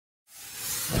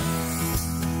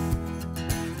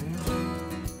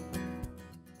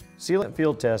Sealant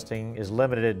field testing is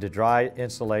limited to dry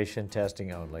installation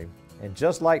testing only, and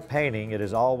just like painting, it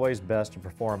is always best to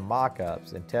perform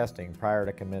mock-ups and testing prior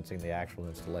to commencing the actual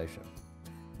installation.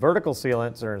 Vertical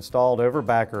sealants are installed over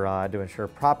backer on to ensure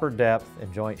proper depth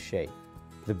and joint shape.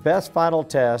 The best final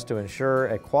test to ensure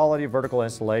a quality vertical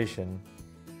installation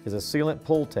is a sealant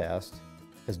pull test,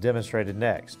 as demonstrated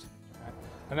next.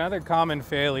 Another common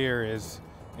failure is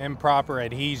improper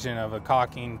adhesion of a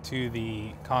caulking to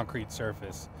the concrete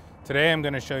surface. Today I'm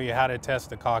going to show you how to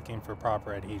test the caulking for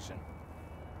proper adhesion.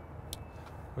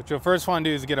 What you'll first want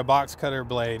to do is get a box cutter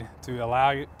blade to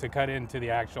allow you to cut into the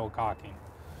actual caulking.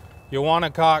 You'll want to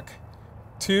caulk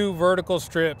 2 vertical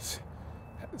slits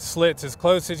as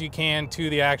close as you can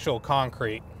to the actual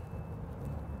concrete.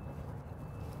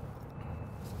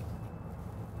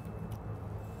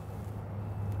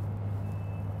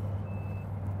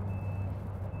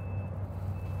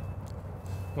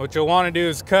 What you'll want to do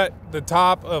is cut the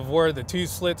top of where the 2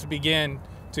 slits begin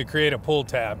to create a pull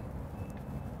tab.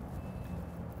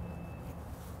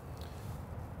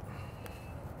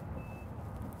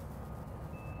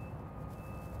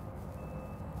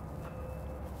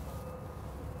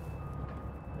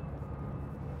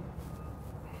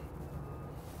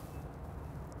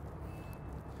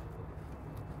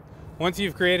 Once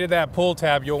you've created that pull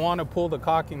tab, you'll want to pull the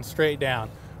caulking straight down.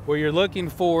 What you're looking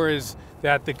for is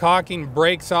that the caulking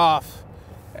breaks off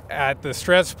at the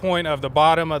stress point of the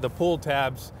bottom of the pull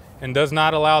tabs and does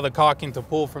not allow the caulking to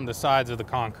pull from the sides of the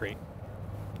concrete.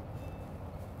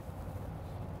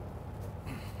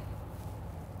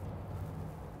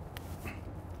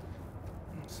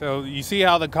 So you see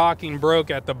how the caulking broke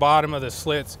at the bottom of the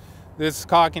slits. This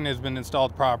caulking has been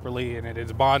installed properly and it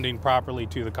is bonding properly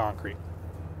to the concrete.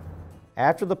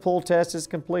 After the pull test is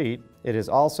complete, it is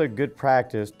also good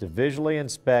practice to visually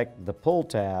inspect the pull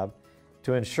tab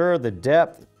to ensure the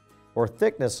depth or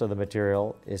thickness of the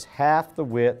material is half the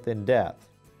width in depth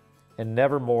and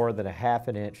never more than a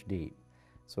 ½ inch deep.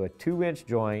 So a 2-inch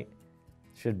joint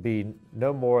should be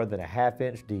no more than a ½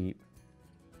 inch deep.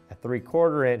 A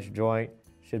 3/4 inch joint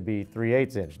should be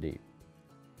 3/8 inch deep.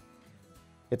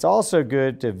 It's also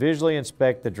good to visually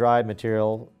inspect the dried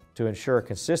material to ensure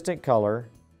consistent color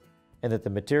and that the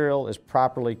material is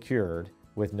properly cured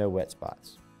with no wet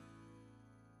spots.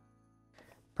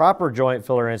 Proper joint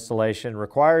filler installation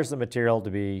requires the material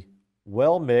to be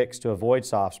well mixed to avoid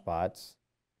soft spots,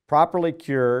 properly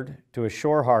cured to a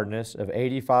shore hardness of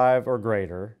 85 or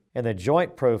greater, and the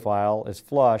joint profile is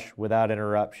flush without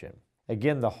interruption.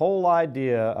 Again, the whole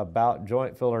idea about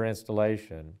joint filler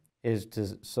installation is to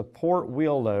support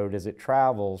wheel load as it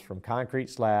travels from concrete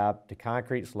slab to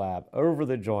concrete slab over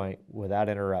the joint without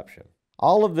interruption.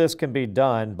 All of this can be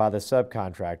done by the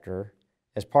subcontractor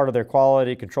as part of their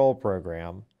quality control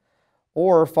program,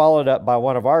 or followed up by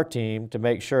one of our team to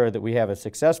make sure that we have a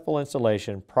successful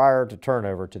installation prior to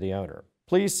turnover to the owner.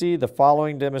 Please see the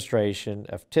following demonstration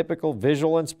of typical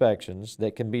visual inspections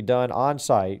that can be done on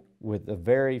site with a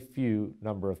very few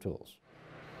number of tools.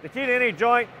 The key to any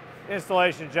joint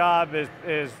installation job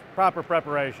is proper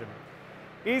preparation.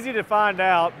 Easy to find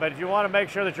out, but you want to make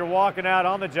sure that you're walking out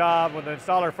on the job when the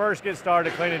installer first gets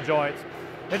started cleaning joints.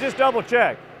 And just double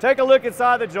check. Take a look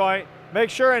inside the joint. Make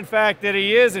sure, in fact, that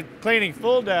he is cleaning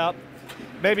full depth.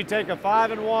 Maybe take a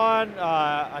 5-in-1,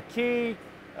 a key,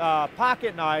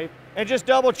 pocket knife, and just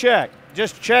double check.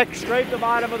 Just check, scrape the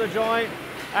bottom of the joint,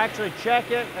 actually check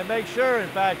it, and make sure, in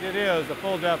fact, it is a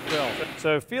full depth fill.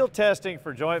 So field testing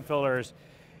for joint fillers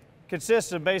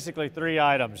consists of basically 3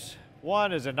 items.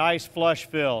 One is a nice flush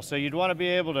fill. So you'd want to be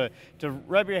able to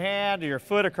rub your hand or your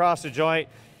foot across the joint,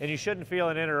 and you shouldn't feel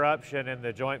an interruption in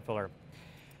the joint filler.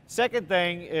 Second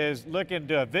thing is look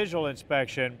into a visual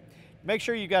inspection. Make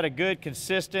sure you got a good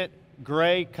consistent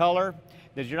gray color,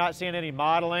 that you're not seeing any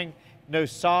mottling, no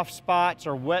soft spots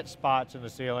or wet spots in the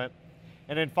sealant.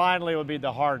 And then finally would be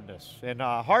the hardness. And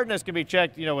hardness can be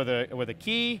checked, with a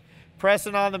key,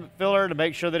 pressing on the filler to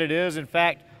make sure that it is in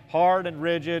fact hard and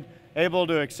rigid, able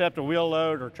to accept a wheel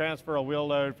load or transfer a wheel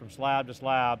load from slab to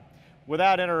slab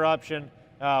without interruption,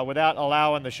 without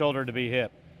allowing the shoulder to be hit.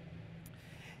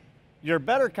 Your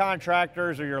better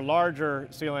contractors or your larger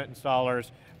sealant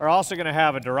installers are also going to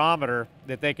have a durometer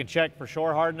that they can check for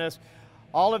shore hardness.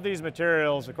 All of these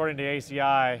materials, according to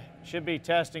ACI, should be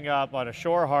testing up on a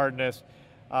shore hardness,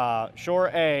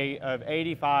 shore A of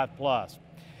 85 plus.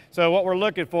 So what we're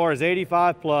looking for is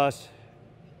 85 plus.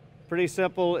 Pretty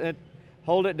simple.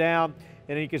 Hold it down,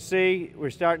 and you can see we're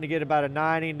starting to get about a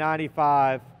 90,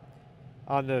 95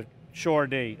 on the shore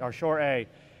D, or shore A.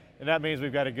 And that means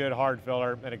we've got a good hard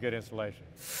filler and a good installation.